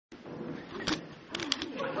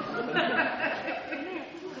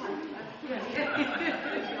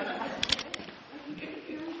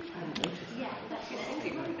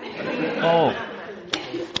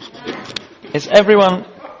everyone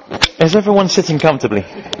sitting comfortably?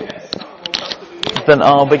 Then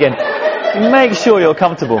I'll begin. Make sure you're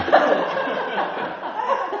comfortable.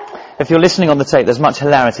 If you're listening on the tape, there's much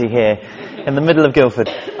hilarity here in the middle of Guildford.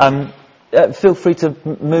 Feel free to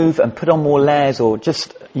move and put on more layers, or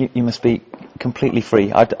just, you must be completely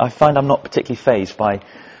free. I find I'm not particularly fazed by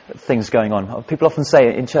things going on. People often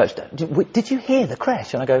say in church, did you hear the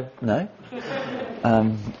crash? And I go, no.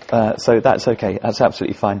 So that's okay. That's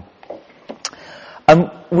absolutely fine.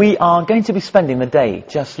 We are going to be spending the day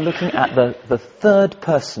just looking at the third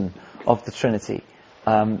person of the Trinity.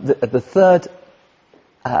 The third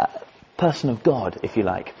person of God, if you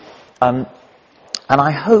like. And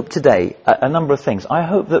I hope today, a number of things. I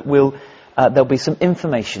hope that there'll be some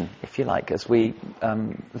information, if you like, as we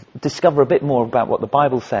discover a bit more about what the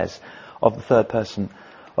Bible says of the third person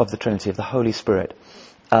of the Trinity, of the Holy Spirit.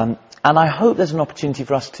 And I hope there's an opportunity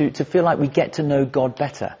for us to feel like we get to know God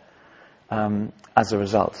better as a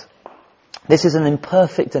result. This is an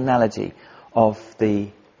imperfect analogy of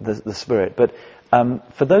the Spirit, but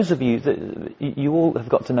for those of you, you all have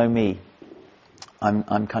got to know me.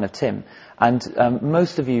 I'm kind of Tim. And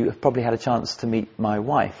most of you have probably had a chance to meet my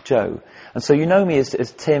wife, Jo. And so you know me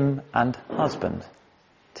as Tim and husband.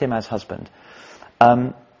 Tim as husband.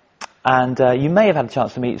 And you may have had a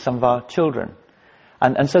chance to meet some of our children.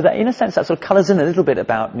 And so that, in a sense, that sort of colours in a little bit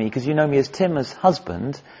about me, because you know me as Tim as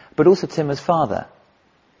husband, but also Tim as father.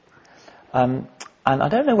 And I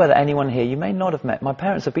don't know whether anyone here, you may not have met. My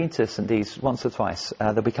parents have been to St. Dee's once or twice.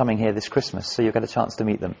 They'll be coming here this Christmas, so you'll get a chance to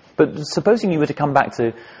meet them. But supposing you were to come back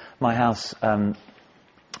to my house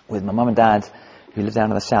with my mum and dad, who live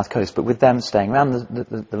down on the south coast, but with them staying around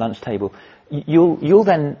the lunch table, you'll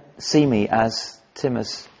then see me as Tim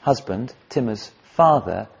as husband, Tim as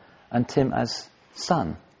father, and Tim as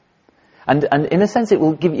son. And in a sense,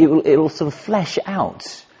 it'll sort of flesh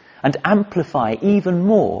out and amplify even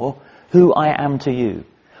more who I am to you.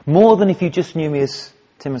 More than if you just knew me as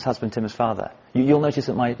Tim as husband, Tim as father. You'll notice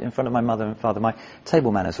that in front of my mother and father, my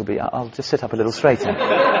table manners will be, I'll just sit up a little straighter.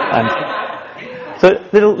 So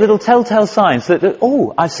little telltale signs that,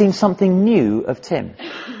 I've seen something new of Tim.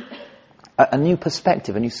 A new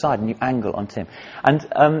perspective, a new side, a new angle on Tim.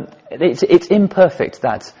 And it's imperfect,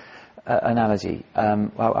 that analogy. I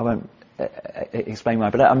won't explain why,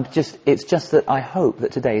 but it's just that I hope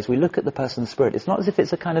that today, as we look at the person of the Spirit, it's not as if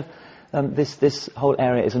it's a kind of, this whole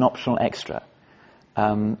area is an optional extra.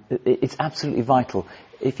 It's absolutely vital.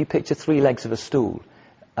 If you picture 3 legs of a stool,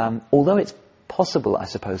 although it's possible, I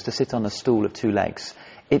suppose, to sit on a stool of 2 legs,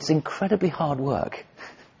 it's incredibly hard work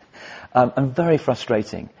and very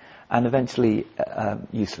frustrating and eventually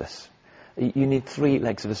useless. You need 3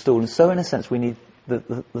 legs of a stool, and so in a sense we need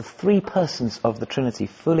the 3 persons of the Trinity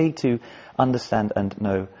fully to understand and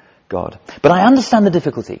know God. But I understand the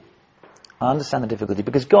difficulty.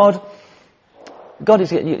 Because God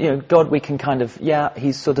is, God we can kind of,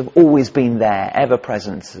 He's sort of always been there, ever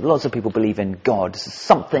present. Lots of people believe in God,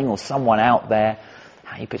 something or someone out there.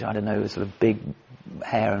 How you picture, I don't know, sort of big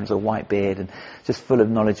hair and sort of white beard and just full of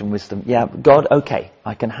knowledge and wisdom. Yeah, God, okay,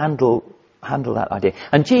 I can handle that idea.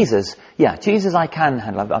 And Jesus I can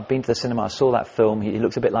handle. I've been to the cinema, I saw that film. He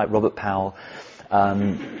looks a bit like Robert Powell.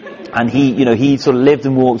 And he sort of lived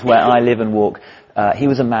and walked where I live and walk. He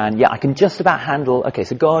was a man. Yeah, I can just about handle, okay,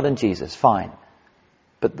 so God and Jesus, fine.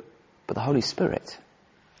 But the Holy Spirit.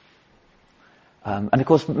 And of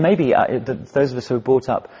course, maybe those of us who are brought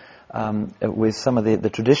up with some of the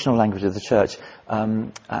traditional language of the church,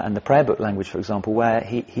 and the prayer book language, for example, where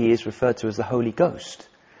he is referred to as the Holy Ghost.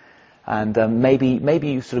 And maybe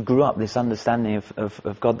you sort of grew up this understanding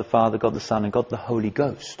of God the Father, God the Son, and God the Holy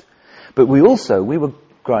Ghost. But we were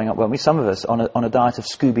growing up, weren't we, some of us, on a diet of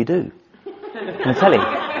Scooby-Doo on the telly.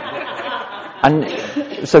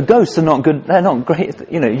 And so ghosts are not good, they're not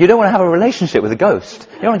great, you don't want to have a relationship with a ghost.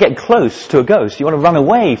 You don't want to get close to a ghost, you want to run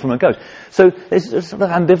away from a ghost. So there's a sort of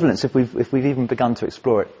ambivalence if we've even begun to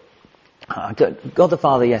explore it. God the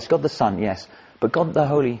Father, yes, God the Son, yes, but God the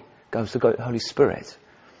Holy Ghost, the Holy Spirit,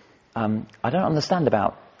 I don't understand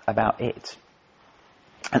about it.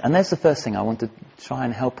 And there's the first thing I want to try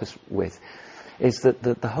and help us with, is that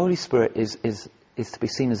the Holy Spirit is to be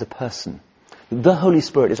seen as a person. The Holy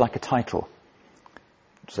Spirit is like a title.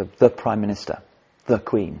 So the Prime Minister, the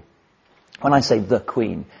Queen. When I say the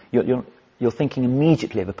Queen, you're thinking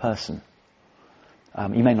immediately of a person.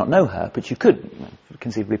 You may not know her, but you could,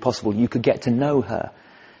 conceivably possible, you could get to know her.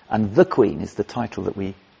 And the Queen is the title that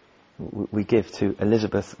we give to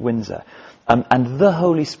Elizabeth Windsor. And the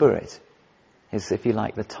Holy Spirit is, if you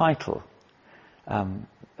like, the title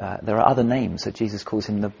There are other names that Jesus calls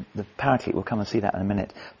him. The Paraclete, we'll come and see that in a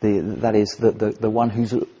minute. That is the one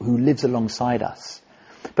who lives alongside us.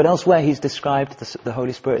 But elsewhere he's described, the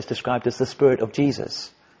Holy Spirit is described as the Spirit of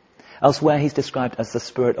Jesus. Elsewhere he's described as the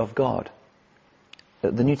Spirit of God.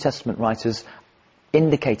 The New Testament writers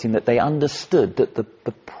indicating that they understood that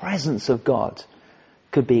the presence of God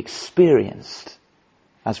could be experienced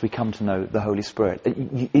as we come to know the Holy Spirit.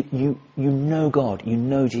 You know God, you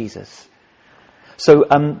know Jesus. So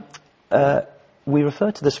we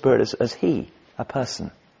refer to the Spirit as He, a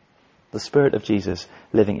person. The Spirit of Jesus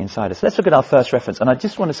living inside us. Let's look at our first reference. And I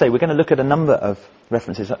just want to say, we're going to look at a number of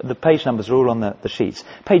references. The page numbers are all on the sheets.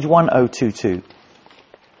 Page 1022.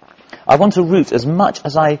 I want to root as much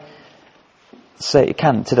as I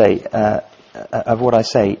can today of what I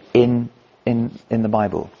say in the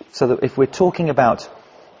Bible. So that if we're talking about,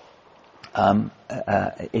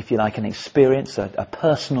 if you like, an experience, a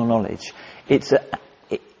personal knowledge,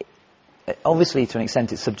 obviously to an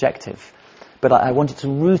extent it's subjective. But I wanted to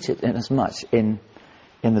root it in as much in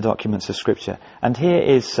the documents of Scripture. And here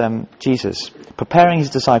is Jesus preparing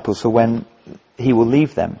his disciples for when he will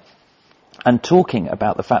leave them, and talking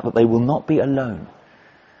about the fact that they will not be alone,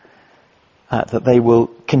 that they will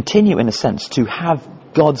continue, in a sense, to have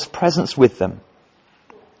God's presence with them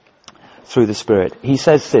through the Spirit. He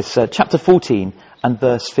says this, chapter 14 and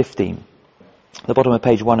verse 15, the bottom of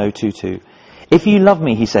page 1022. If you love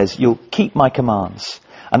me, he says, you'll keep my commands.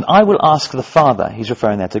 And I will ask the Father, he's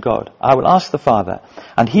referring there to God, I will ask the Father,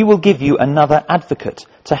 and he will give you another advocate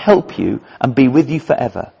to help you and be with you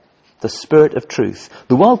forever, the Spirit of truth.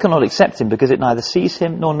 The world cannot accept him because it neither sees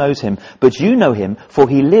him nor knows him, but you know him, for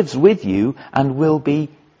he lives with you and will be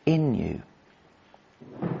in you.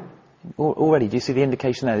 Already, do you see the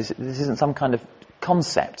indication there? This isn't some kind of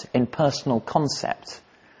concept, impersonal concept,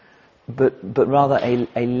 but rather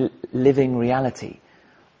a living reality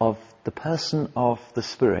of the person of the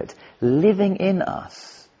Spirit living in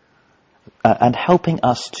us and helping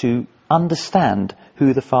us to understand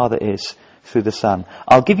who the Father is through the Son.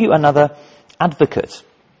 I'll give you another advocate.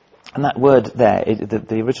 And that word there,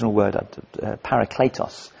 the original word,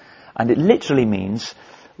 parakletos, and it literally means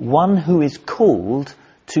one who is called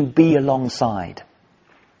to be alongside.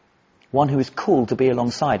 One who is called to be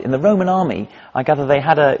alongside. In the Roman army, I gather they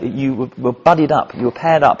had you were buddied up, you were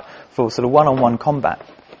paired up for sort of one-on-one combat.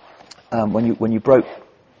 When you broke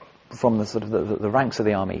from the sort of the ranks of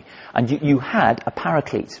the army, and you had a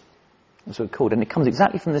paraclete, that's what it's called, and it comes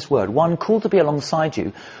exactly from this word, one called to be alongside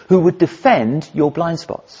you, who would defend your blind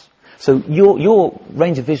spots. So your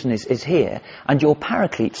range of vision is here, and your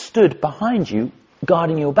paraclete stood behind you,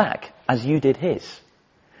 guarding your back, as you did his.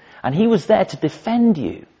 And he was there to defend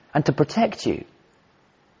you and to protect you.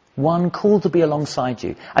 One called to be alongside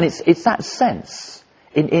you. And it's that sense,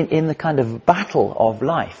 in the kind of battle of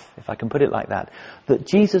life, if I can put it like that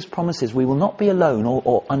Jesus promises we will not be alone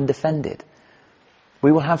or undefended.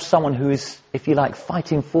 We will have someone who is, if you like,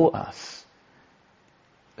 fighting for us,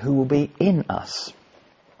 who will be in us.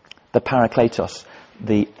 The Parakletos,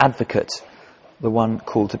 the advocate, the one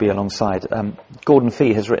called to be alongside. Gordon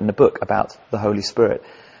Fee has written a book about the Holy Spirit,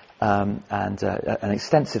 and an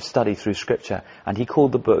extensive study through Scripture, and he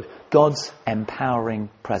called the book God's Empowering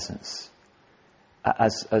Presence.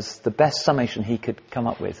 As the best summation he could come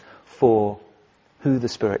up with for who the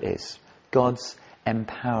Spirit is. God's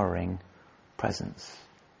empowering presence.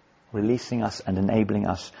 Releasing us and enabling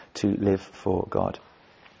us to live for God.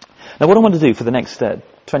 Now what I want to do for the next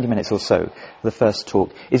 20 minutes or so, the first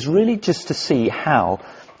talk, is really just to see how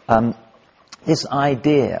this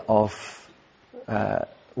idea of,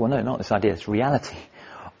 this reality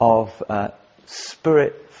of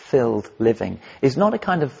Spirit-filled living is not a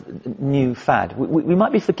kind of new fad. We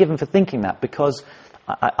might be forgiven for thinking that because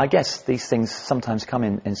I guess these things sometimes come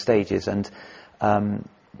in stages, and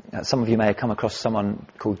some of you may have come across someone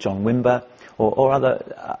called John Wimber or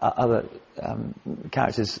other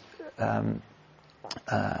characters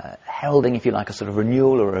heralding, if you like, a sort of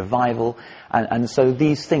renewal or a revival, and so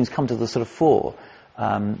these things come to the sort of fore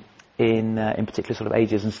in particular sort of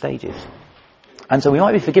ages and stages. And so we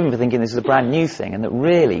might be forgiven for thinking this is a brand new thing, and that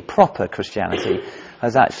really proper Christianity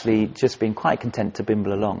has actually just been quite content to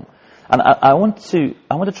bimble along. And I want to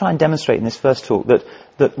try and demonstrate in this first talk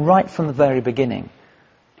that right from the very beginning,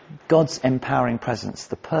 God's empowering presence,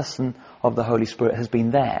 the person of the Holy Spirit, has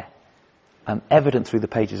been there, evident through the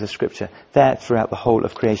pages of Scripture, there throughout the whole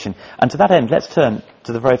of creation. And to that end, let's turn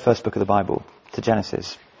to the very first book of the Bible, to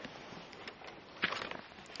Genesis,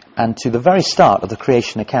 and to the very start of the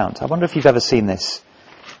creation account. I wonder if you've ever seen this,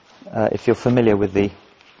 if you're familiar with the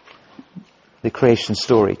creation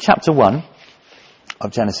story. Chapter 1,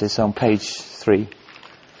 of Genesis, on page 3.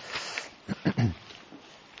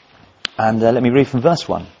 And let me read from verse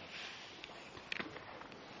 1.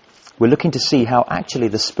 We're looking to see how actually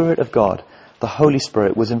the Spirit of God, the Holy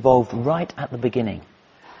Spirit, was involved right at the beginning.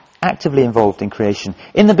 Actively involved in creation.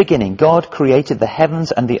 In the beginning, God created the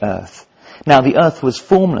heavens and the earth. Now the earth was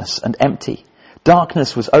formless and empty.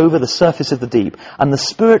 Darkness was over the surface of the deep, and the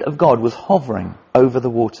Spirit of God was hovering over the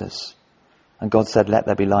waters. And God said, "Let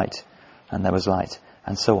there be light," and there was light,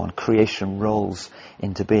 and so on. Creation rolls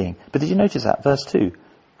into being. But did you notice that? Verse 2.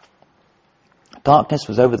 Darkness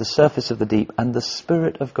was over the surface of the deep, and the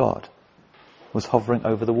Spirit of God was hovering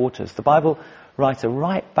over the waters. The Bible writer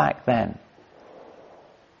right back then,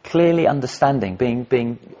 clearly understanding,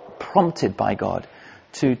 being prompted by God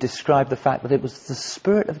to describe the fact that it was the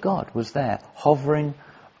Spirit of God was there, hovering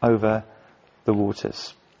over the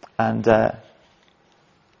waters. And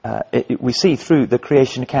we see through the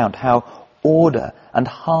creation account how order and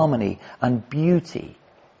harmony and beauty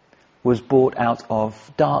was brought out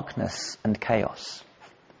of darkness and chaos.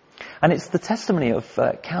 And it's the testimony of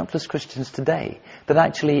countless Christians today that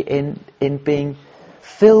actually in being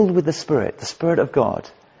filled with the Spirit of God,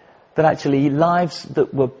 that actually lives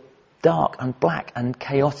that were dark and black and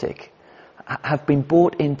chaotic have been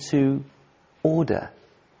brought into order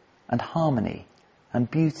and harmony and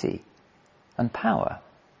beauty and power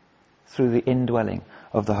through the indwelling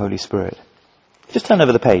of the Holy Spirit. Just turn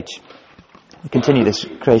over the page. We continue this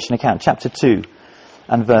creation account, chapter 2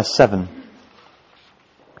 and verse 7.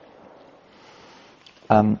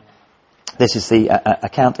 This is the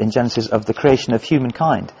account in Genesis of the creation of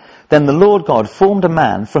humankind. Then the Lord God formed a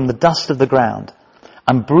man from the dust of the ground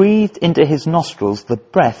and breathed into his nostrils the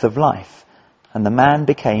breath of life, and the man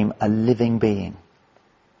became a living being.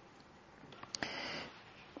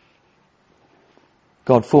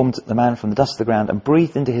 God formed the man from the dust of the ground and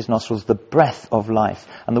breathed into his nostrils the breath of life.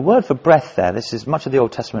 And the word for breath there, this is much of the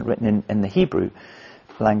Old Testament written in the Hebrew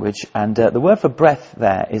language, and the word for breath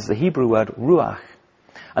there is the Hebrew word ruach.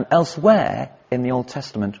 And elsewhere in the Old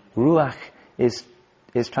Testament, ruach is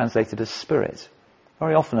translated as spirit.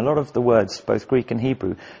 Very often, a lot of the words, both Greek and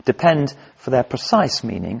Hebrew, depend for their precise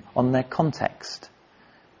meaning on their context.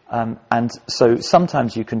 And so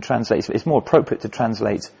sometimes you can translate, it's more appropriate to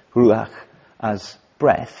translate ruach as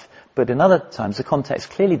breath, but in other times the context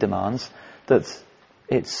clearly demands that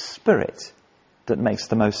it's spirit that makes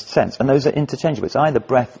the most sense. And those are interchangeable. It's either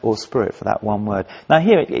breath or spirit for that one word. Now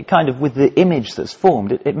here, it kind of, with the image that's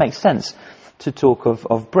formed, it makes sense to talk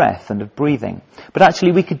of breath and of breathing. But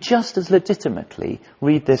actually we could just as legitimately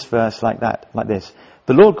read this verse like this.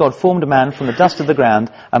 The Lord God formed a man from the dust of the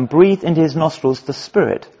ground and breathed into his nostrils the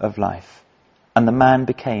spirit of life, and the man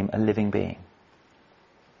became a living being.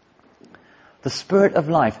 The spirit of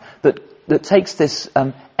life that takes this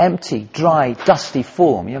empty, dry, dusty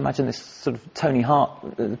form. You imagine this sort of Tony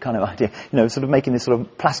Hart kind of idea, sort of making this sort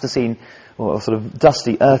of plasticine or sort of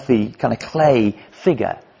dusty, earthy kind of clay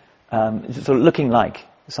figure, sort of looking like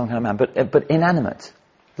some kind of man, but inanimate,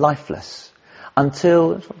 lifeless,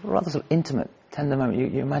 until a rather sort of intimate, tender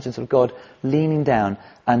moment. You imagine sort of God leaning down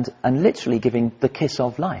and literally giving the kiss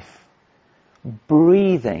of life,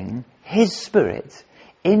 breathing his spirit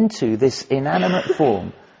into this inanimate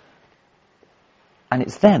form. And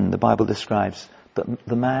it's then, the Bible describes, that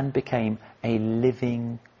the man became a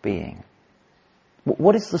living being.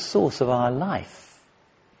 What is the source of our life?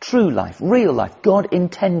 True life, real life,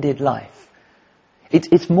 God-intended life.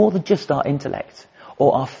 It's more than just our intellect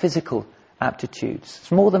or our physical aptitudes.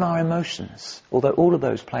 It's more than our emotions, although all of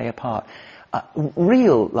those play a part.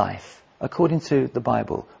 Real life, according to the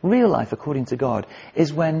Bible, real life according to God,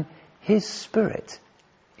 is when his spirit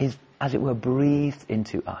is, as it were, breathed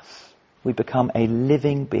into us. We become a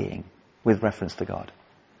living being with reference to God.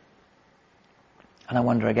 And I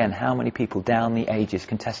wonder again how many people down the ages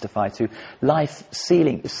can testify to life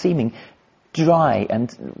seeming dry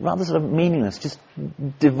and rather sort of meaningless, just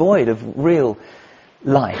devoid of real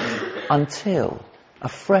life, until a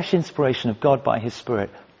fresh inspiration of God by his Spirit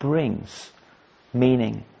brings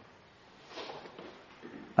meaning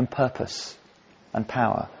and purpose and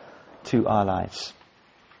power to our lives.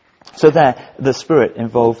 So there, the Spirit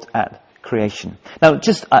involved at creation. Now,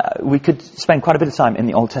 we could spend quite a bit of time in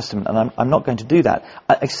the Old Testament, and I'm not going to do that,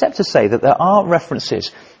 except to say that there are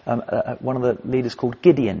references. One of the leaders called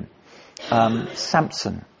Gideon,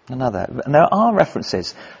 Samson, another. And there are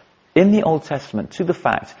references in the Old Testament to the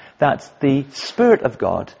fact that the Spirit of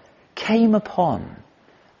God came upon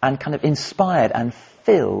and kind of inspired and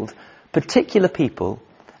filled particular people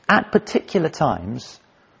at particular times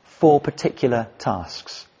for particular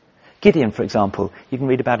tasks. Gideon, for example, you can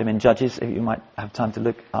read about him in Judges. You might have time to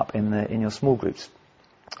look up in your small groups.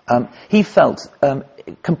 He felt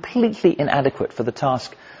completely inadequate for the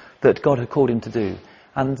task that God had called him to do.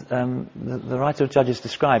 And the writer of Judges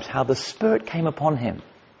describes how the Spirit came upon him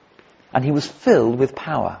and he was filled with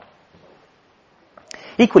power.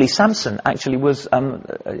 Equally, Samson actually was,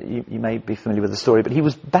 you may be familiar with the story, but he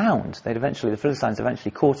was bound. The Philistines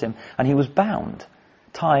eventually caught him, and he was bound,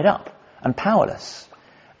 tied up, and powerless.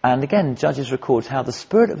 And again, Judges records how the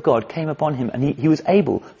Spirit of God came upon him, and he was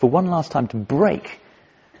able, for one last time, to break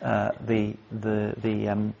the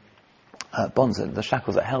bonds, the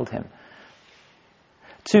shackles that held him.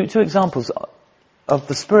 Two examples of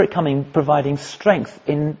the Spirit coming, providing strength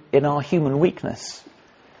in our human weakness,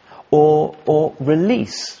 or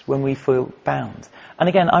release when we feel bound. And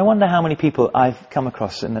again, I wonder how many people I've come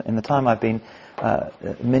across in the time I've been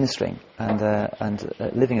ministering and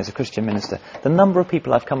living as a Christian minister. The number of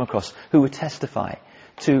people I've come across who would testify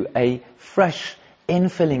to a fresh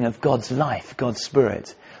infilling of God's life, God's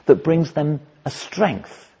Spirit, that brings them a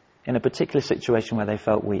strength in a particular situation where they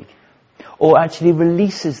felt weak, or actually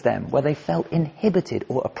releases them where they felt inhibited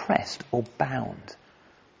or oppressed or bound.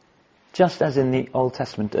 Just as in the Old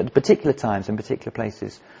Testament, at particular times in particular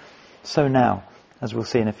places, so now, as we'll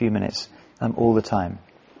see in a few minutes, all the time.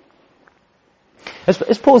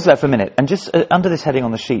 Let's pause there for a minute, and just under this heading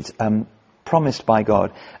on the sheet, promised by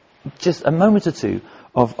God, just a moment or two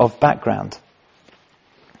of background.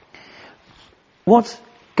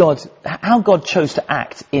 How God chose to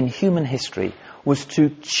act in human history was to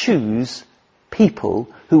choose people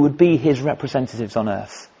who would be his representatives on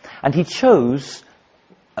earth. And he chose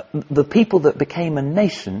the people that became a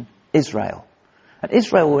nation, Israel. And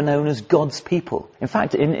Israel were known as God's people. In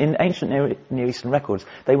fact, in ancient Near Eastern records,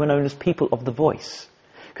 they were known as people of the voice.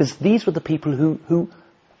 Because these were the people who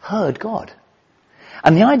heard God.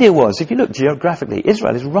 And the idea was, if you look geographically,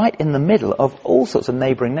 Israel is right in the middle of all sorts of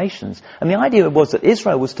neighbouring nations. And the idea was that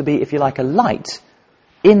Israel was to be, if you like, a light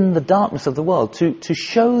in the darkness of the world, to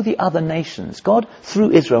show the other nations. God,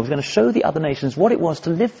 through Israel, was going to show the other nations what it was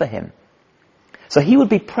to live for him. So he would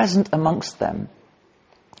be present amongst them,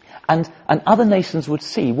 and other nations would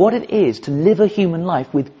see what it is to live a human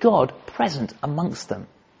life with God present amongst them.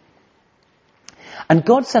 And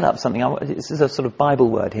God set up something, this is a sort of Bible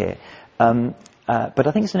word here, but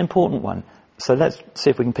I think it's an important one, so let's see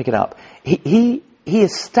if we can pick it up. He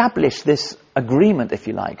established this agreement, if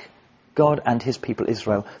you like, God and his people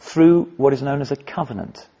Israel, through what is known as a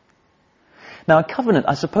covenant. Now a covenant,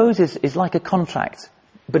 I suppose, is like a contract,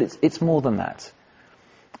 but it's more than that.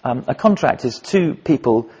 A contract is two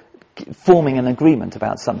people forming an agreement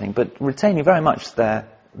about something, but retaining very much their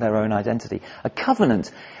own identity. A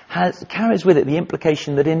covenant carries with it the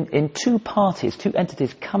implication that in two parties, two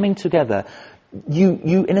entities coming together,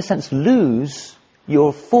 you in a sense lose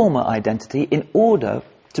your former identity in order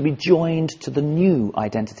to be joined to the new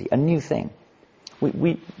identity, a new thing.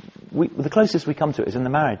 The closest we come to it is in the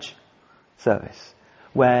marriage service,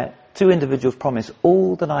 where two individuals promise,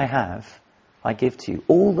 all that I have, I give to you.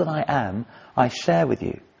 All that I am, I share with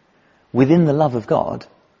you. Within the love of God,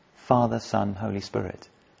 Father, Son, Holy Spirit.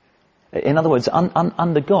 In other words,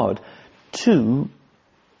 under God, two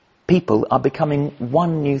people are becoming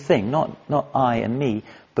one new thing. Not I and me,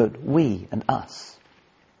 but we and us.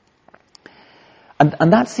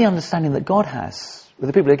 And that's the understanding that God has with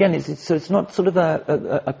the people. Again, it's not sort of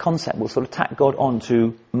a concept we'll sort of tack God on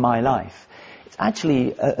to my life. It's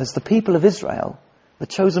actually, as the people of Israel, the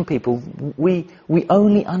chosen people, we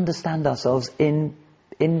only understand ourselves in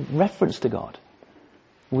reference to God.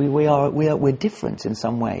 We're different in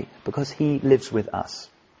some way because he lives with us.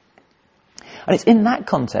 And it's in that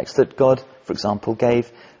context that God, for example,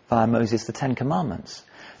 gave via Moses the Ten Commandments.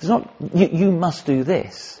 It's not, you must do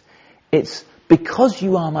this. It's because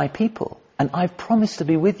you are my people and I've promised to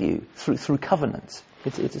be with you through covenant.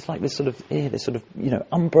 It's like this sort of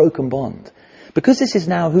unbroken bond. Because this is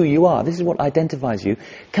now who you are, this is what identifies you,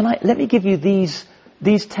 let me give you these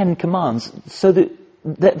 10 commands so that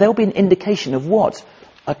there'll be an indication of what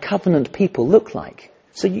a covenant people look like.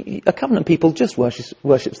 So a covenant people just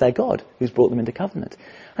worships their God who's brought them into covenant.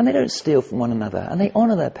 And they don't steal from one another, and they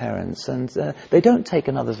honour their parents, and they don't take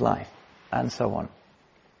another's life, and so on.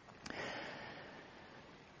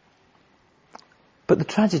 But the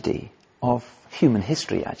tragedy of human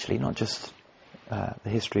history, actually, not just the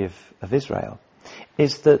history of Israel,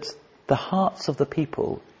 is that the hearts of the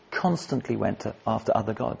people constantly went after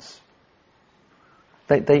other gods.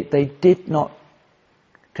 They did not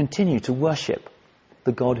continue to worship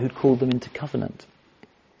the God who'd called them into covenant.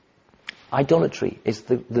 Idolatry is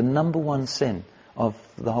the number one sin of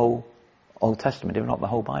the whole Old Testament, if not the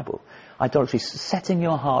whole Bible. Idolatry is setting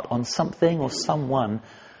your heart on something or someone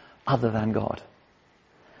other than God.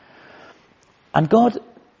 And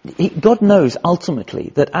God knows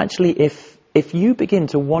ultimately that actually if you begin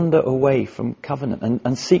to wander away from covenant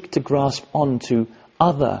and seek to grasp onto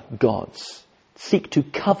other gods, seek to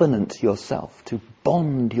covenant yourself, to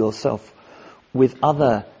bond yourself with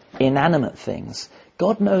other inanimate things,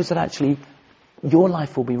 God knows that actually your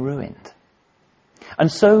life will be ruined.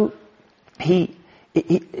 And so he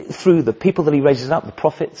through the people that he raises up, the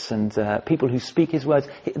prophets and people who speak his words,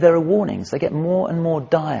 there are warnings. They get more and more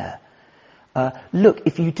dire. Look,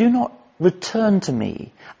 if you do not return to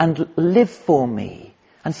me and live for me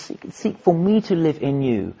and seek for me to live in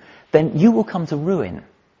you, then you will come to ruin.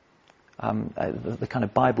 The kind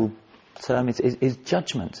of Bible term is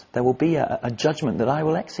judgment. There will be a judgment that I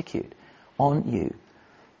will execute on you.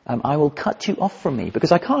 I will cut you off from me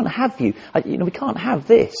because I can't have you. We can't have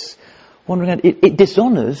this. Wandering around. It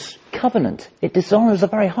dishonours covenant. It dishonours the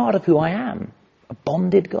very heart of who I am, a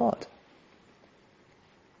bonded God.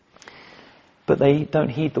 But they don't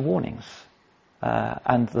heed the warnings.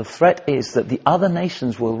 And the threat is that the other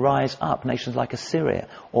nations will rise up, nations like Assyria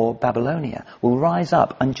or Babylonia, will rise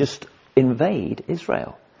up and just invade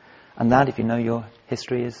Israel. And that, if you know your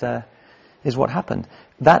history, is what happened.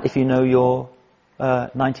 That, if you know your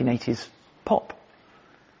 1980s pop,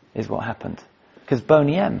 is what happened. Because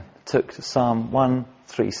Boney M took Psalm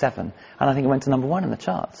 137, and I think it went to number 1 in the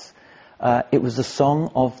charts. It was the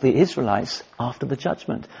song of the Israelites after the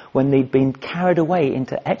judgment, when they'd been carried away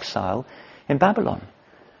into exile in Babylon,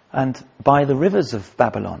 and by the rivers of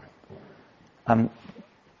Babylon.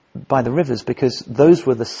 By the rivers, because those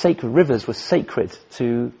were the sacred rivers, were sacred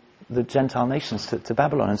to the Gentile nations, to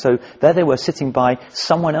Babylon. And so there they were sitting by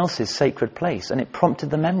someone else's sacred place, and it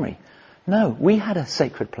prompted the memory. No, we had a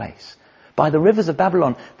sacred place. By the rivers of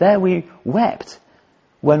Babylon, there we wept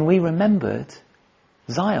when we remembered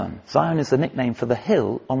Zion. Zion is the nickname for the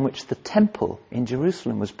hill on which the temple in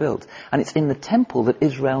Jerusalem was built. And it's in the temple that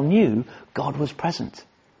Israel knew God was present.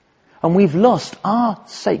 And we've lost our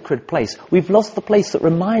sacred place. We've lost the place that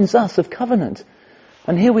reminds us of covenant.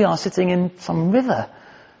 And here we are sitting in some river.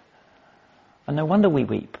 And no wonder we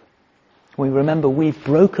weep. We remember we've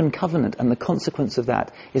broken covenant, and the consequence of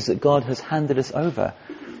that is that God has handed us over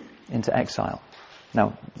into exile.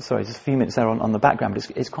 Now, sorry, just a few minutes there on the background, but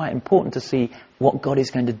it's quite important to see what God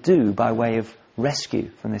is going to do by way of rescue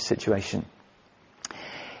from this situation.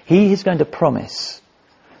 He is going to promise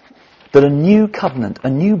that a new covenant, a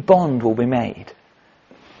new bond will be made.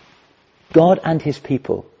 God and his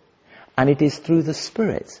people. And it is through the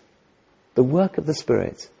Spirit, the work of the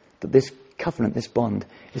Spirit, that this covenant, this bond,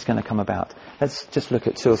 is going to come about. Let's just look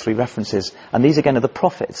at 2 or 3 references. And these again are the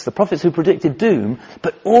prophets who predicted doom,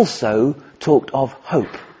 but also talked of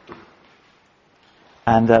hope.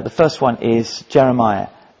 And the first one is Jeremiah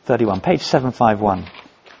 31, page 751.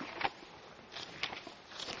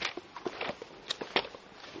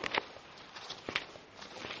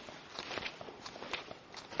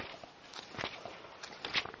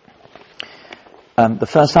 The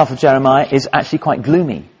first half of Jeremiah is actually quite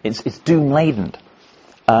gloomy. It's doom-laden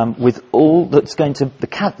with all that's going to, the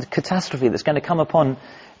catastrophe that's going to come upon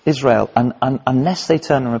Israel unless they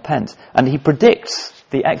turn and repent. And he predicts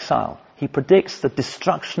the exile. He predicts the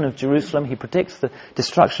destruction of Jerusalem. He predicts the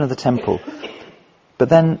destruction of the temple. But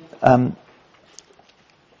then, look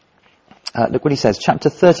what he says,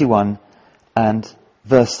 chapter 31 and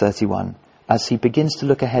verse 31, as he begins to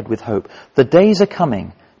look ahead with hope. The days are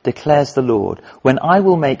coming, declares the Lord, when I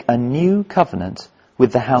will make a new covenant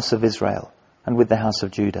with the house of Israel and with the house of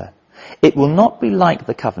Judah. It will not be like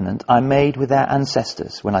the covenant I made with their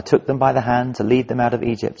ancestors when I took them by the hand to lead them out of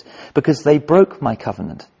Egypt, because they broke my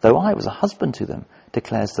covenant, though I was a husband to them,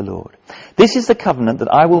 declares the Lord. This is the covenant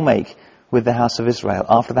that I will make with the house of Israel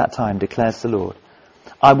after that time, declares the Lord.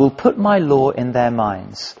 I will put my law in their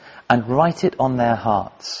minds and write it on their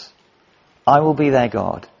hearts. I will be their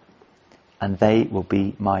God, and they will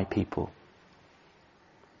be my people.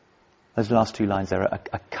 Those last 2 lines there are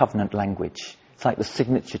a covenant language. It's like the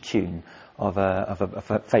signature tune of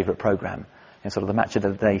a favourite programme. Sort of the match of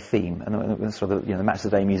the day theme. And sort of the match of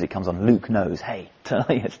the day music comes on. Luke knows, hey,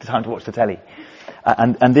 it's time to watch the telly.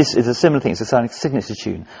 And this is a similar thing. It's a signature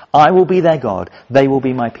tune. I will be their God. They will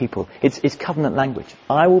be my people. It's covenant language.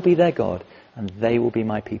 I will be their God, and they will be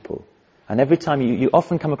my people. And every time you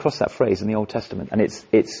often come across that phrase in the Old Testament, and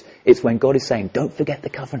it's when God is saying, don't forget the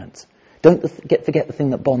covenant. Don't forget the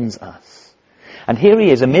thing that bonds us. And here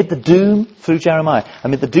he is, amid the doom, through Jeremiah,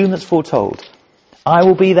 amid the doom that's foretold. I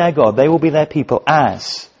will be their God, they will be their people,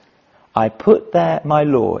 as I put my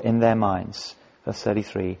law in their minds, verse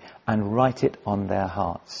 33, and write it on their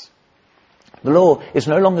hearts. The law is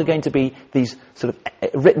no longer going to be these sort of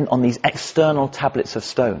written on these external tablets of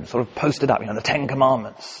stone, sort of posted up, the 10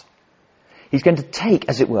 Commandments. He's going to take,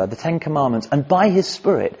 as it were, the 10 Commandments and by his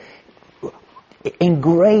Spirit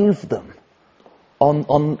engrave them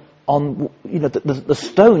on the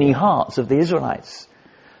stony hearts of the Israelites,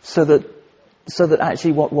 so that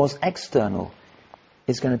actually what was external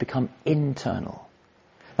is going to become internal.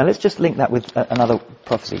 Now let's just link that with another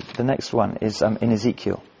prophecy. The next one is in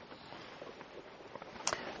Ezekiel.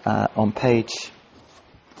 On page,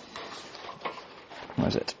 where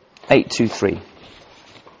is it? 823.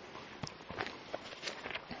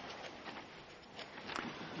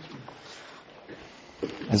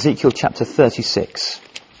 Ezekiel chapter 36.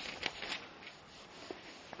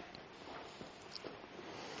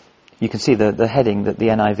 You can see the heading that the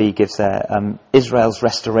NIV gives there, Israel's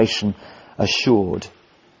restoration assured.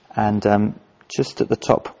 And just at the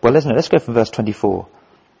top, let's go from verse 24.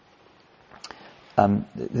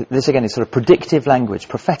 This again is sort of predictive language,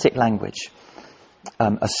 prophetic language.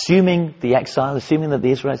 Assuming the exile, assuming that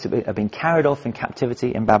the Israelites have been carried off in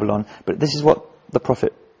captivity in Babylon. But this is what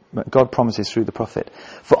God promises through the prophet.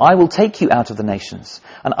 For I will take you out of the nations,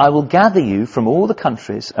 and I will gather you from all the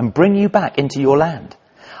countries and bring you back into your land.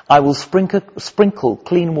 I will sprinkle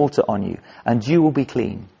clean water on you, and you will be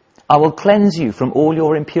clean. I will cleanse you from all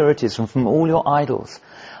your impurities and from all your idols.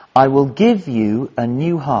 I will give you a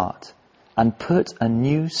new heart and put a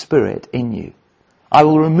new spirit in you. I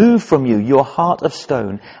will remove from you your heart of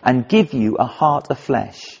stone and give you a heart of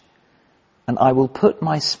flesh. And I will put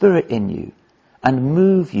my spirit in you and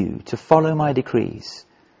move you to follow my decrees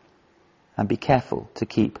and be careful to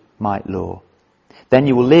keep my law. Then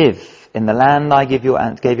you will live in the land I gave your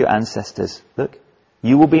ancestors. Look,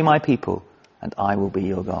 you will be my people and I will be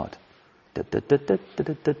your God.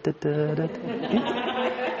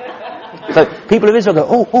 So people of Israel go,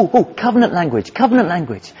 oh, covenant language.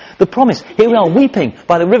 The promise, here we are weeping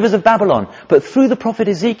by the rivers of Babylon, but through the prophet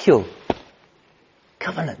Ezekiel,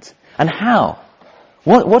 covenant. And how?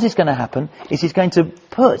 What is going to happen is he's going to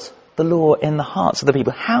put the law in the hearts of the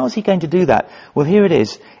people. How is he going to do that? Well, here it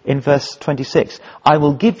is in verse 26. I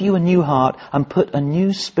will give you a new heart and put a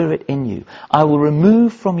new spirit in you. I will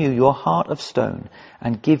remove from you your heart of stone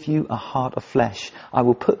and give you a heart of flesh. I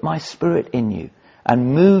will put my spirit in you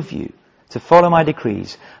and move you to follow my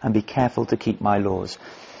decrees and be careful to keep my laws.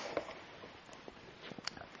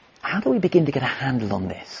 How do we begin to get a handle on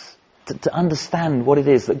this? To understand what it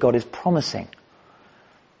is that God is promising?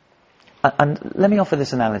 And let me offer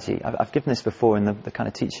this analogy. I've given this before in the kind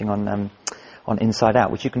of teaching on Inside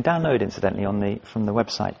Out, which you can download, incidentally, from the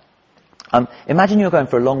website. Imagine you're going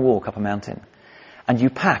for a long walk up a mountain, and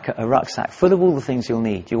you pack a rucksack full of all the things you'll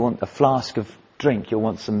need. You want a flask of drink, you'll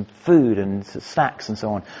want some food and snacks and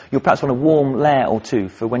so on. You'll perhaps want a warm layer or two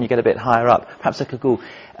for when you get a bit higher up, perhaps a cocoa,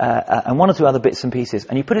 and one or two other bits and pieces,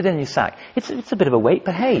 and you put it in your sack. It's a bit of a weight,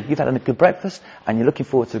 but hey, you've had a good breakfast, and you're looking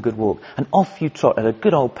forward to a good walk, and off you trot at a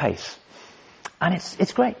good old pace. And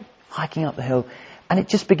it's great, hiking up the hill. And it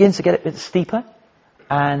just begins to get a bit steeper.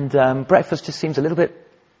 And breakfast just seems a little bit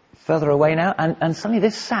further away now. And suddenly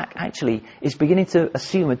this sack actually is beginning to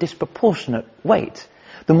assume a disproportionate weight.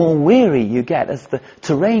 The more weary you get as the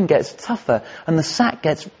terrain gets tougher and the sack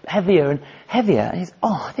gets heavier and heavier. And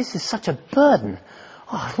this is such a burden.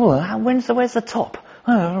 Where's the top?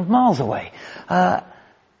 Miles away.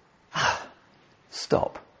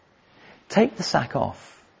 Stop. Take the sack off.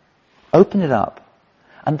 Open it up,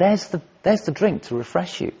 and there's the drink to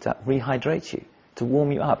refresh you, to rehydrate you, to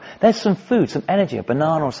warm you up. There's some food, some energy, a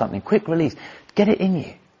banana or something, quick release. Get it in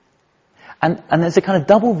you. And there's a kind of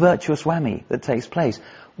double virtuous whammy that takes place.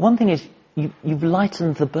 One thing is, you've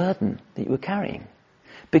lightened the burden that you were carrying,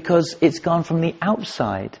 because it's gone from the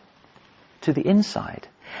outside to the inside.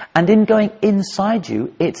 And in going inside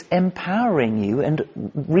you, it's empowering you and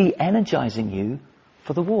re-energizing you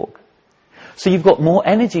for the walk. So you've got more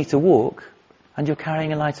energy to walk, and you're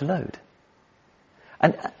carrying a lighter load.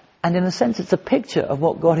 And in a sense, it's a picture of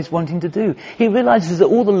what God is wanting to do. He realizes that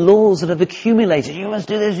all the laws that have accumulated, you must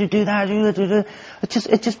do this, you do that,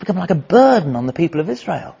 it's just become like a burden on the people of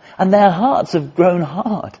Israel. And their hearts have grown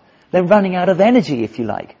hard. They're running out of energy, if you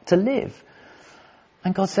like, to live.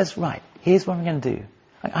 And God says, right, here's what I'm going to do.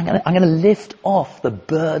 I'm going to lift off the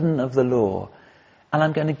burden of the law. And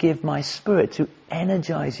I'm going to give my spirit to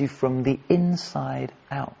energize you from the inside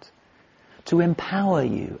out. To empower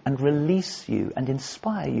you and release you and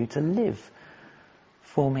inspire you to live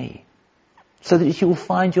for me. So that you will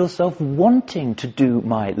find yourself wanting to do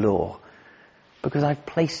my law. Because I've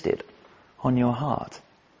placed it on your heart.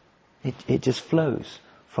 It just flows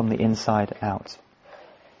from the inside out.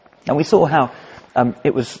 And we saw how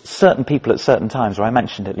it was certain people at certain times, or I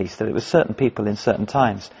mentioned at least that it was certain people in certain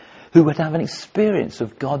times who would have an experience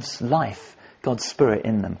of God's life, God's Spirit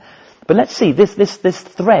in them. But let's see this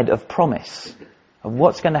thread of promise of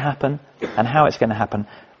what's going to happen and how it's going to happen.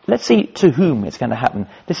 Let's see to whom it's going to happen.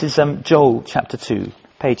 This is Joel chapter 2,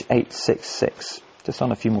 page 866. Just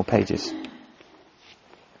on a few more pages.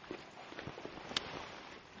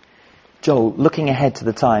 Joel, looking ahead to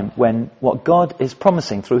the time when what God is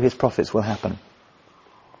promising through his prophets will happen.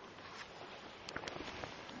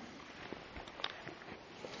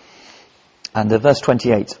 And verse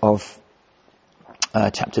 28 of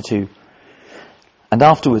chapter 2. And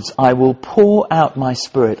afterwards I will pour out my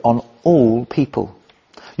Spirit on all people.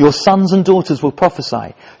 Your sons and daughters will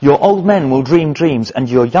prophesy. Your old men will dream dreams, and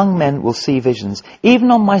your young men will see visions. Even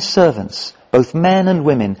on my servants, both men and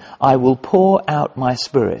women, I will pour out my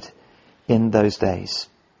Spirit in those days.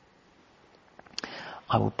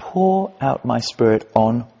 I will pour out my Spirit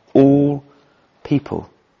on all people.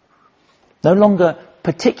 No longer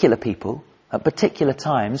particular people at particular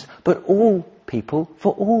times, but all people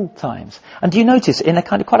for all times. And do you notice in a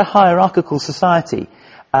kind of quite a hierarchical society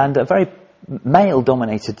and a very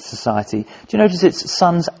male-dominated society, do you notice it's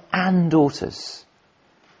sons and daughters?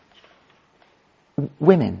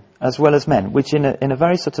 Women as well as men, which in a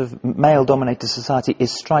very sort of male-dominated society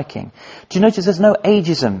is striking. Do you notice there's no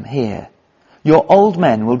ageism here? Your old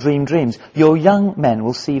men will dream dreams. Your young men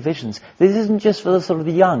will see visions. This isn't just for the sort of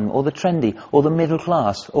the young or the trendy or the middle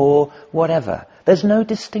class or whatever. There's no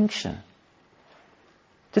distinction.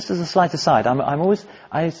 Just as a slight aside,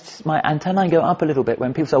 my antennae go up a little bit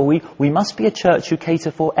when people say, oh, we must be a church who cater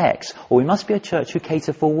for X, or we must be a church who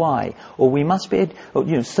cater for Y, or we must be,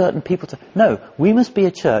 certain people to... No, we must be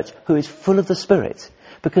a church who is full of the Spirit,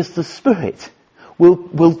 because the Spirit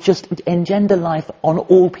will just engender life on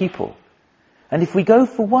all people. And if we go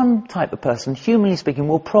for one type of person, humanly speaking,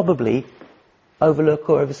 we'll probably overlook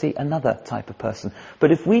or oversee another type of person.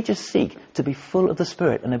 But if we just seek to be full of the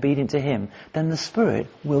Spirit and obedient to Him, then the Spirit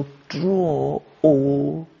will draw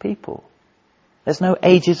all people. There's no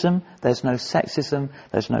ageism, there's no sexism,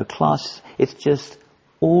 there's no class. It's just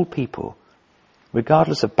all people,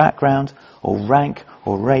 regardless of background or rank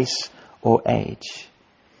or race or age.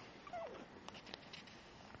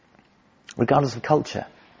 Regardless of culture.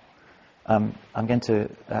 I'm going to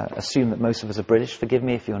assume that most of us are British. Forgive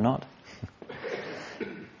me if you're not.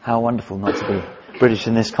 How wonderful not to be British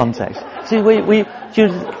in this context. See,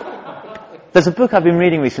 there's a book I've been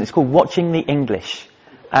reading recently. It's called Watching the English.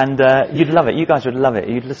 And you'd love it. You guys would love it.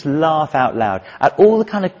 You'd just laugh out loud at all the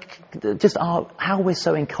kind of, just how we're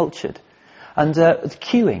so encultured. And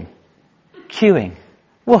queuing.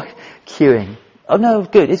 What? Queuing. Oh no,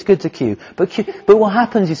 good. It's good to queue. But what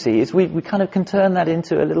happens, you see, is we kind of can turn that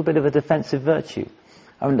into a little bit of a defensive virtue.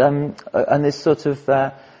 And this sort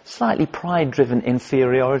of slightly pride-driven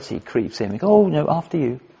inferiority creeps in. We go, oh no, after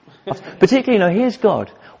you. Particularly, here's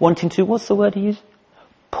God wanting to, what's the word he used?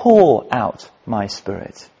 Pour out my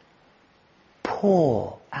Spirit.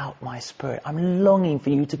 Pour out my Spirit. I'm longing for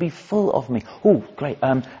you to be full of me. Oh, great.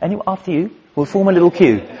 Anyone after you? We'll form a little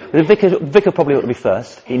queue. The vicar probably ought to be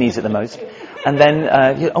first. He needs it the most. And then,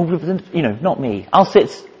 not me. I'll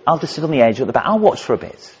just sit on the edge at the back. I'll watch for a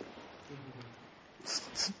bit.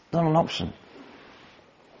 It's not an option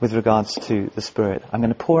with regards to the Spirit. I'm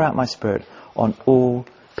going to pour out my Spirit on all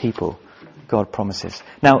people, God promises.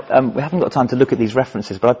 Now, we haven't got time to look at these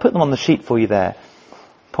references, but I put them on the sheet for you there.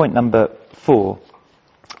 Point number 4,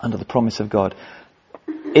 under the promise of God.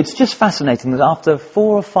 It's just fascinating that after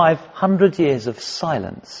 400 or 500 years of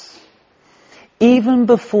silence, even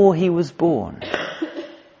before he was born,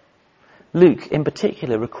 Luke in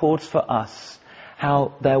particular records for us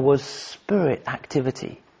how there was Spirit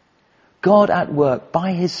activity. God at work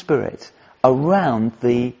by His Spirit around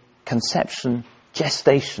the conception,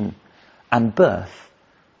 gestation and birth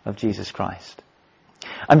of Jesus Christ.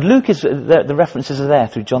 And Luke the references are there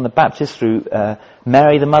through John the Baptist, through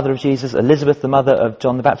Mary, the mother of Jesus, Elizabeth, the mother of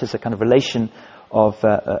John the Baptist, a kind of relation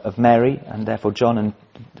of Mary, and therefore John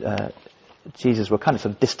and Jesus were kind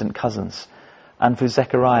of distant cousins. And through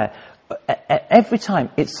Zechariah, every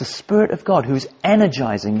time it's the Spirit of God who's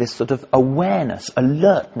energizing this sort of awareness,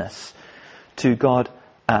 alertness to God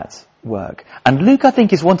at work. And Luke, I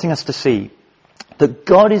think, is wanting us to see that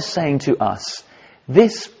God is saying to us,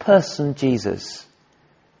 this person, Jesus,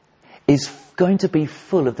 is going to be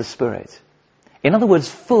full of the Spirit. In other words,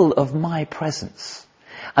 full of my presence.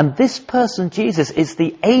 And this person, Jesus, is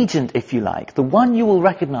the agent, if you like, the one you will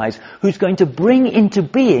recognize, who's going to bring into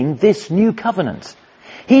being this new covenant.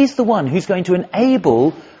 He's the one who's going to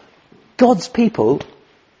enable God's people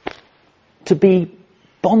to be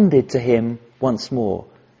bonded to him once more,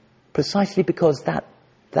 precisely because that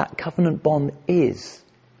covenant bond is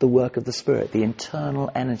the work of the Spirit, the internal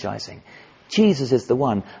energizing. Jesus is the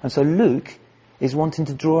one. And so Luke is wanting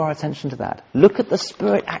to draw our attention to that. Look at the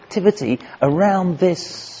Spirit activity around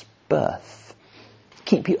this birth.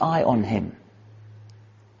 Keep your eye on him.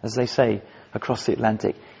 As they say across the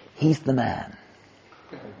Atlantic, he's the man.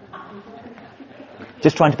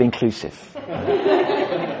 Just trying to be inclusive.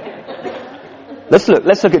 Let's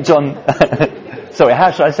look at John. Sorry,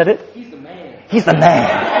 how should I say it? He's the man. He's the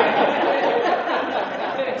man.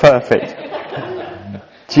 Perfect.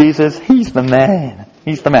 Jesus, he's the man.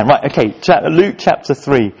 He's the man. Right, okay, Luke chapter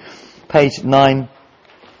 3, page 9.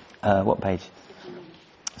 What page?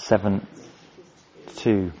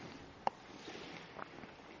 7-2.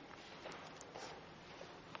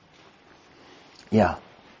 Yeah.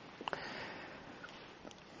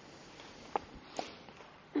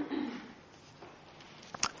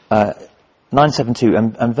 972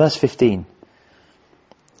 and verse 15.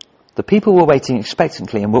 The people were waiting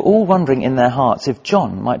expectantly and were all wondering in their hearts if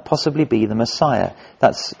John might possibly be the Messiah.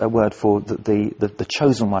 That's a word for the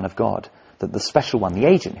chosen one of God, the special one, the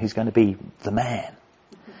agent who's going to be the man.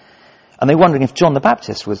 And they were wondering if John the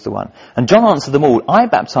Baptist was the one. And John answered them all, I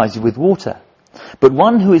baptize you with water, but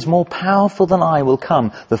one who is more powerful than I will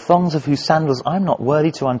come, the thongs of whose sandals I'm not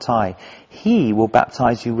worthy to untie. He will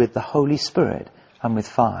baptize you with the Holy Spirit and with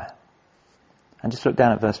fire. And just look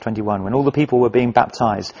down at verse 21. When all the people were being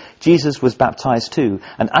baptized, Jesus was baptized too.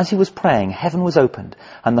 And as he was praying, heaven was opened,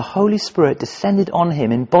 and the Holy Spirit descended on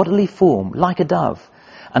him in bodily form, like a dove.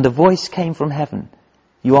 And a voice came from heaven,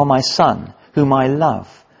 You are my Son, whom I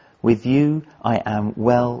love. With you I am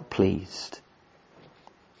well pleased.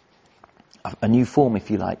 A new form, if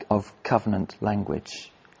you like, of covenant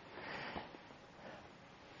language.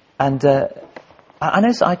 And I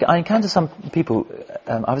noticed I encountered some people.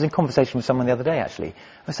 I was in conversation with someone the other day, actually.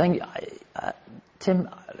 I was saying, Tim,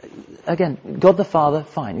 again, God the Father,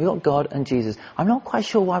 fine. We've got God and Jesus. I'm not quite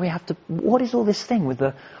sure why we have to... What is all this thing with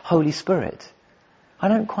the Holy Spirit? I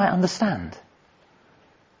don't quite understand.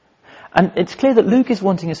 And it's clear that Luke is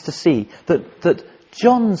wanting us to see that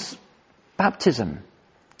John's baptism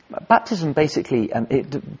basically,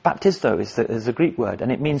 baptizo is a Greek word,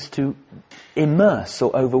 and it means to immerse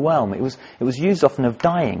or overwhelm. It was used often of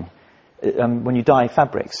dyeing, when you dye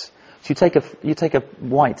fabrics. So you take a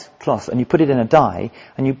white cloth and you put it in a dye,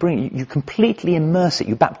 and you completely immerse it,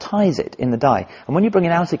 you baptize it in the dye, and when you bring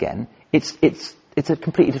it out again, it's a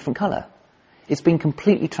completely different colour. It's been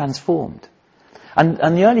completely transformed.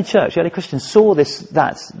 And the early church, the early Christians saw this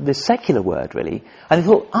secular word really, and they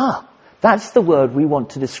thought, that's the word we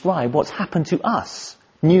want to describe what's happened to us,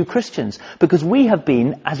 new Christians, because we have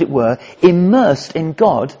been, as it were, immersed in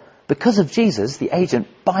God because of Jesus, the agent,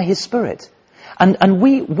 by his Spirit. And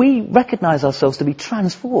we recognise ourselves to be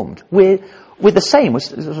transformed. We're the same,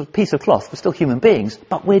 we're a piece of cloth, we're still human beings,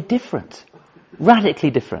 but we're different,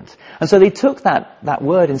 radically different. And so they took that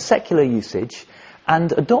word in secular usage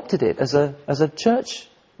and adopted it as a church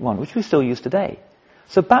one, which we still use today.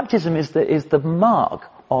 So baptism is the mark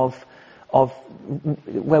of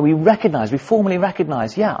where we formally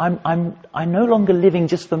recognise, I'm no longer living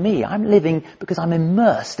just for me. I'm living because I'm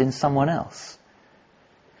immersed in someone else.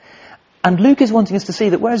 And Luke is wanting us to see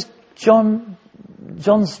that whereas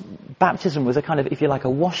John's baptism was a kind of, if you like, a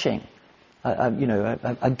washing,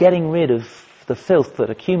 a getting rid of the filth that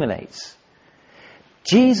accumulates,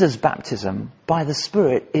 Jesus' baptism by the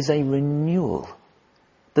Spirit is a renewal,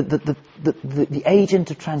 the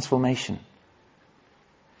agent of transformation.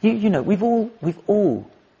 We've all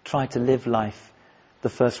tried to live life the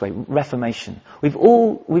first way, Reformation. We've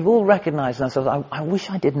all recognised in ourselves, I wish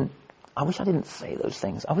I didn't say those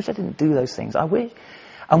things. I wish I didn't do those things.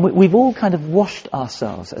 We've all kind of washed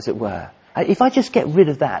ourselves, as it were. If I just get rid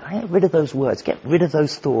of that, I get rid of those words, get rid of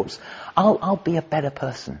those thoughts, I'll be a better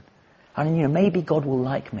person. And maybe God will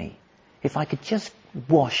like me if I could just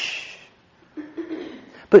wash.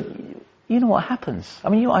 But you know what happens?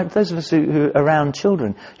 Those of us who are around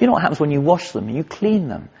children, you know what happens when you wash them and you clean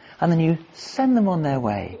them and then you send them on their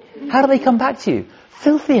way? How do they come back to you?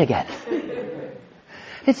 Filthy again.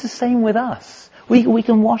 It's the same with us. We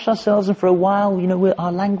can wash ourselves, and for a while,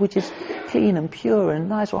 our language is clean and pure and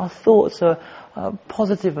nice, or our thoughts are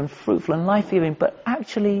positive and fruitful and life-giving. But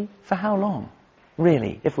actually, for how long?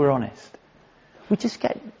 Really, if we're honest, we just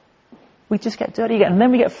get dirty again, and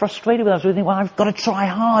then we get frustrated with ourselves. We think, well, I've got to try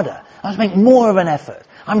harder. I must make more of an effort.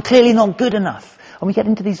 I'm clearly not good enough, and we get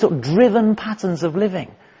into these sort of driven patterns of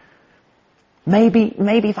living. Maybe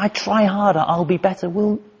if I try harder, I'll be better.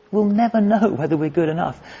 We'll never know whether we're good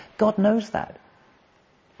enough. God knows that,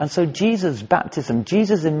 And so Jesus' baptism,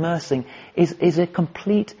 Jesus' immersing, is a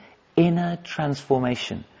complete inner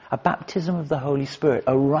transformation. A baptism of the Holy Spirit,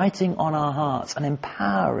 a writing on our hearts, an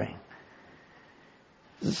empowering.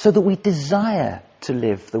 So that we desire to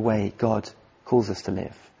live the way God calls us to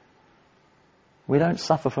live. We don't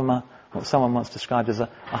suffer from what someone once described as a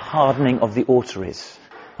hardening of the oughtaries.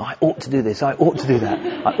 Oh, I ought to do this, I ought to do that,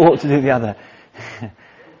 I ought to do the other.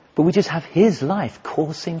 But we just have His life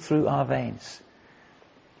coursing through our veins.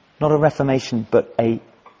 Not a reformation, but a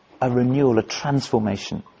renewal, a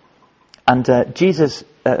transformation. And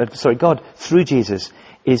God, through Jesus,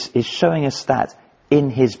 is showing us that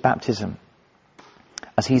in His baptism.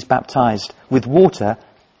 As He's baptized with water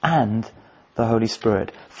and the Holy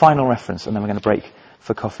Spirit. Final reference, and then we're going to break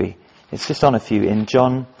for coffee. It's just on a few in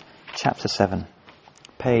John chapter 7,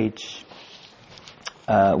 page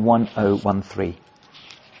 1013.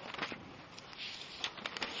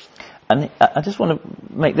 And I just want to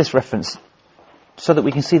make this reference so that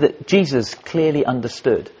we can see that Jesus clearly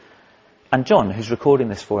understood. And John, who's recording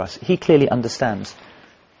this for us, he clearly understands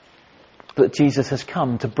that Jesus has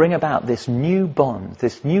come to bring about this new bond,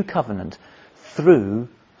 this new covenant, through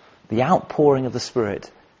the outpouring of the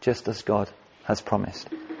Spirit, just as God has promised.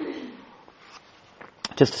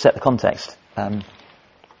 Just to set the context, let's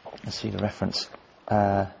see the reference.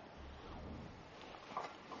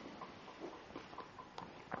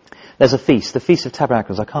 There's a feast, the Feast of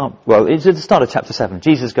Tabernacles. It's at the start of chapter 7.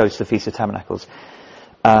 Jesus goes to the Feast of Tabernacles.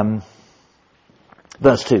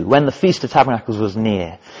 Verse 2, when the Feast of Tabernacles was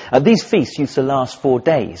near. These feasts used to last 4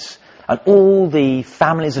 days. And all the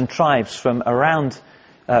families and tribes from around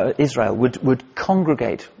Israel would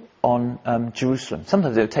congregate on Jerusalem.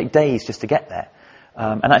 Sometimes it would take days just to get there.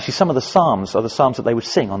 And actually some of the psalms are the psalms that they would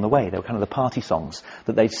sing on the way. They were kind of the party songs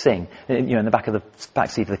that they'd sing, in the back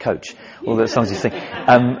seat of the coach. All the songs you sing.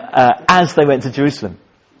 As they went to Jerusalem.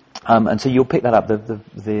 And so you'll pick that up,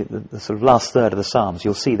 the sort of last third of the psalms.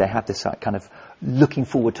 You'll see they have this kind of looking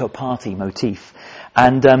forward to a party motif.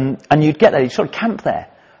 And you'd get there, you'd sort of camp there.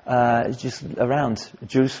 Just around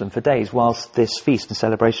Jerusalem for days whilst this feast and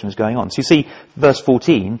celebration was going on. So you see, verse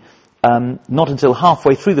 14, not until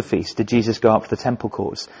halfway through the feast did Jesus go up to the temple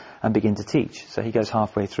courts and begin to teach. So he goes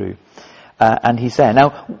halfway through, and he's there.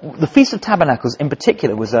 Now, the Feast of Tabernacles in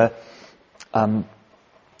particular was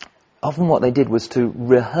often what they did was to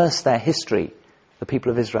rehearse their history, the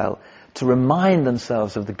people of Israel, to remind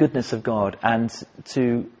themselves of the goodness of God and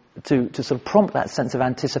to sort of prompt that sense of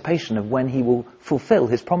anticipation of when He will fulfill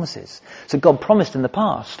His promises. So God promised in the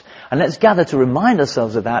past, and let's gather to remind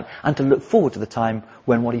ourselves of that and to look forward to the time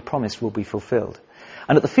when what He promised will be fulfilled.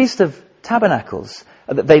 And at the Feast of Tabernacles,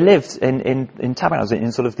 they lived in tabernacles,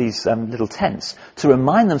 in sort of these little tents, to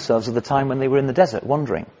remind themselves of the time when they were in the desert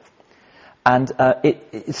wandering. And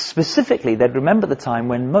specifically, they'd remember the time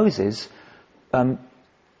when Moses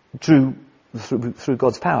through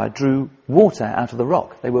God's power, drew water out of the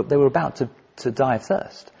rock. They were about to die of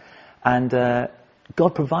thirst. And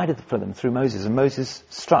God provided for them through Moses. And Moses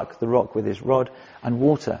struck the rock with his rod and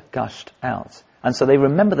water gushed out. And so they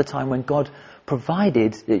remember the time when God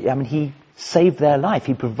provided, He saved their life.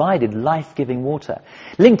 He provided life-giving water.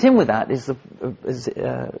 Linked in with that is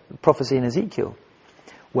the prophecy in Ezekiel,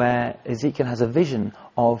 where Ezekiel has a vision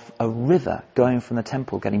of a river going from the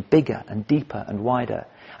temple, getting bigger and deeper and wider,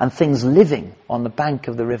 and things living on the bank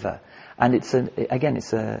of the river. And it's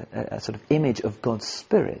a sort of image of God's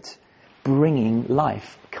Spirit bringing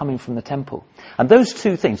life coming from the temple. And those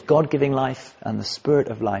two things, God giving life and the Spirit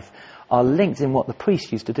of life, are linked in what the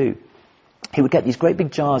priest used to do. He would get these great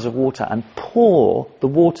big jars of water and pour the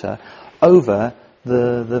water over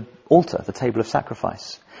the altar, the table of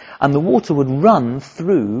sacrifice. And the water would run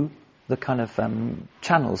through the kind of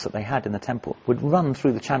channels that they had in the temple, would run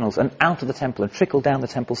through the channels and out of the temple and trickle down the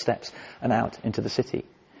temple steps and out into the city.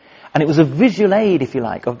 And it was a visual aid, if you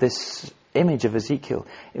like, of this image of Ezekiel.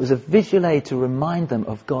 It was a visual aid to remind them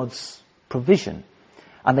of God's provision.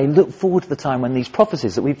 And they looked forward to the time when these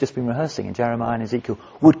prophecies that we've just been rehearsing in Jeremiah and Ezekiel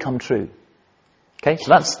would come true. Okay, so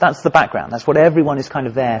that's the background. That's what everyone is kind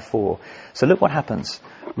of there for. So look what happens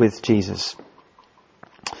with Jesus.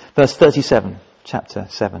 Verse 37, chapter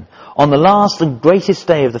 7. On the last and greatest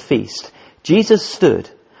day of the feast, Jesus stood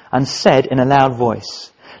and said in a loud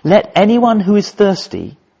voice, "Let anyone who is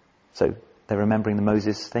thirsty," so they're remembering the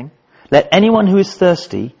Moses thing, "let anyone who is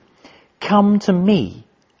thirsty come to me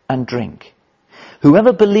and drink.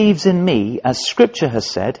 Whoever believes in me, as Scripture has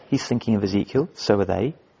said," he's thinking of Ezekiel, so are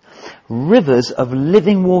they, "rivers of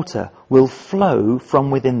living water will flow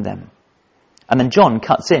from within them." And then John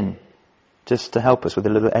cuts in just to help us with a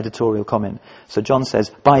little editorial comment. So John says,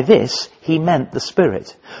 by this he meant the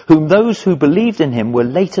Spirit, whom those who believed in him were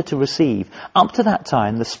later to receive. Up to that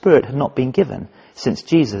time the Spirit had not been given, since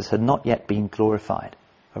Jesus had not yet been glorified.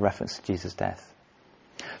 A reference to Jesus' death.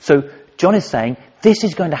 So John is saying, this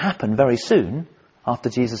is going to happen very soon, after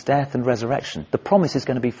Jesus' death and resurrection. The promise is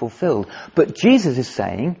going to be fulfilled. But Jesus is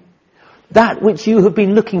saying, that which you have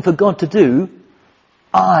been looking for God to do,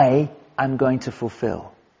 I am going to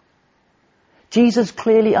fulfill. Jesus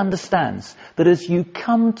clearly understands that as you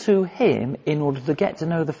come to him in order to get to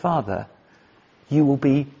know the Father, you will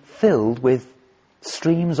be filled with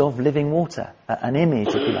streams of living water, an image,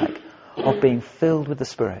 if you like, of being filled with the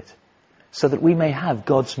Spirit, so that we may have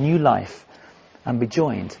God's new life and be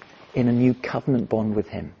joined in a new covenant bond with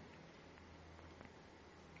him.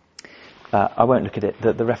 I won't look at it.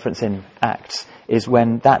 The reference in Acts is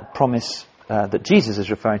when that promise that Jesus is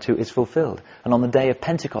referring to is fulfilled. And on the day of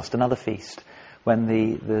Pentecost, another feast, when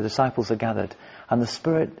the disciples are gathered, and the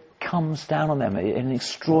Spirit comes down on them in an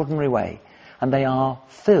extraordinary way, and they are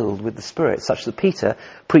filled with the Spirit, such that Peter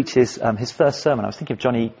preaches his first sermon. I was thinking of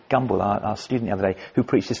Johnny Gumble, our student the other day, who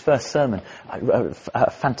preached his first sermon,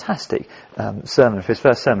 a fantastic sermon for his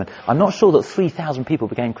first sermon. I'm not sure that 3,000 people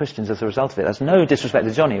became Christians as a result of it. That's no disrespect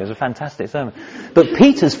to Johnny, it was a fantastic sermon. But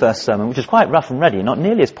Peter's first sermon, which is quite rough and ready, not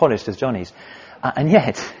nearly as polished as Johnny's, and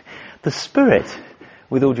yet the Spirit,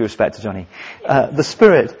 with all due respect to Johnny, the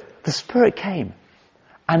Spirit came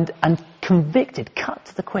and convicted, cut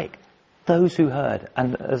to the quick, those who heard.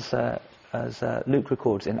 And as Luke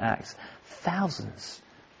records in Acts, thousands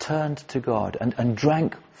turned to God and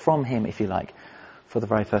drank from him, if you like, for the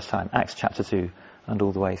very first time. Acts chapter 2 and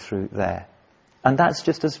all the way through there. And that's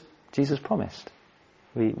just as Jesus promised.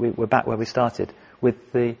 We're back where we started,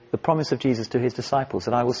 with the promise of Jesus to his disciples,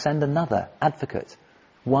 that I will send another advocate,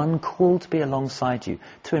 one called to be alongside you,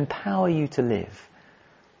 to empower you to live,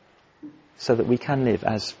 so that we can live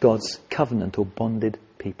as God's covenant or bonded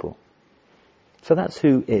people. So that's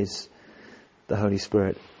who is the Holy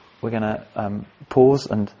Spirit. We're going to pause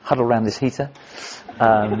and huddle around this heater,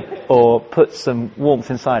 or put some warmth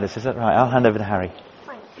inside us. Is that right? I'll hand over to Harry. The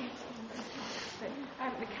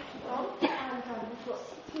kettle's on, and we've got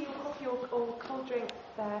tea or coffee or cold drink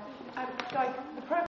there. Guys, the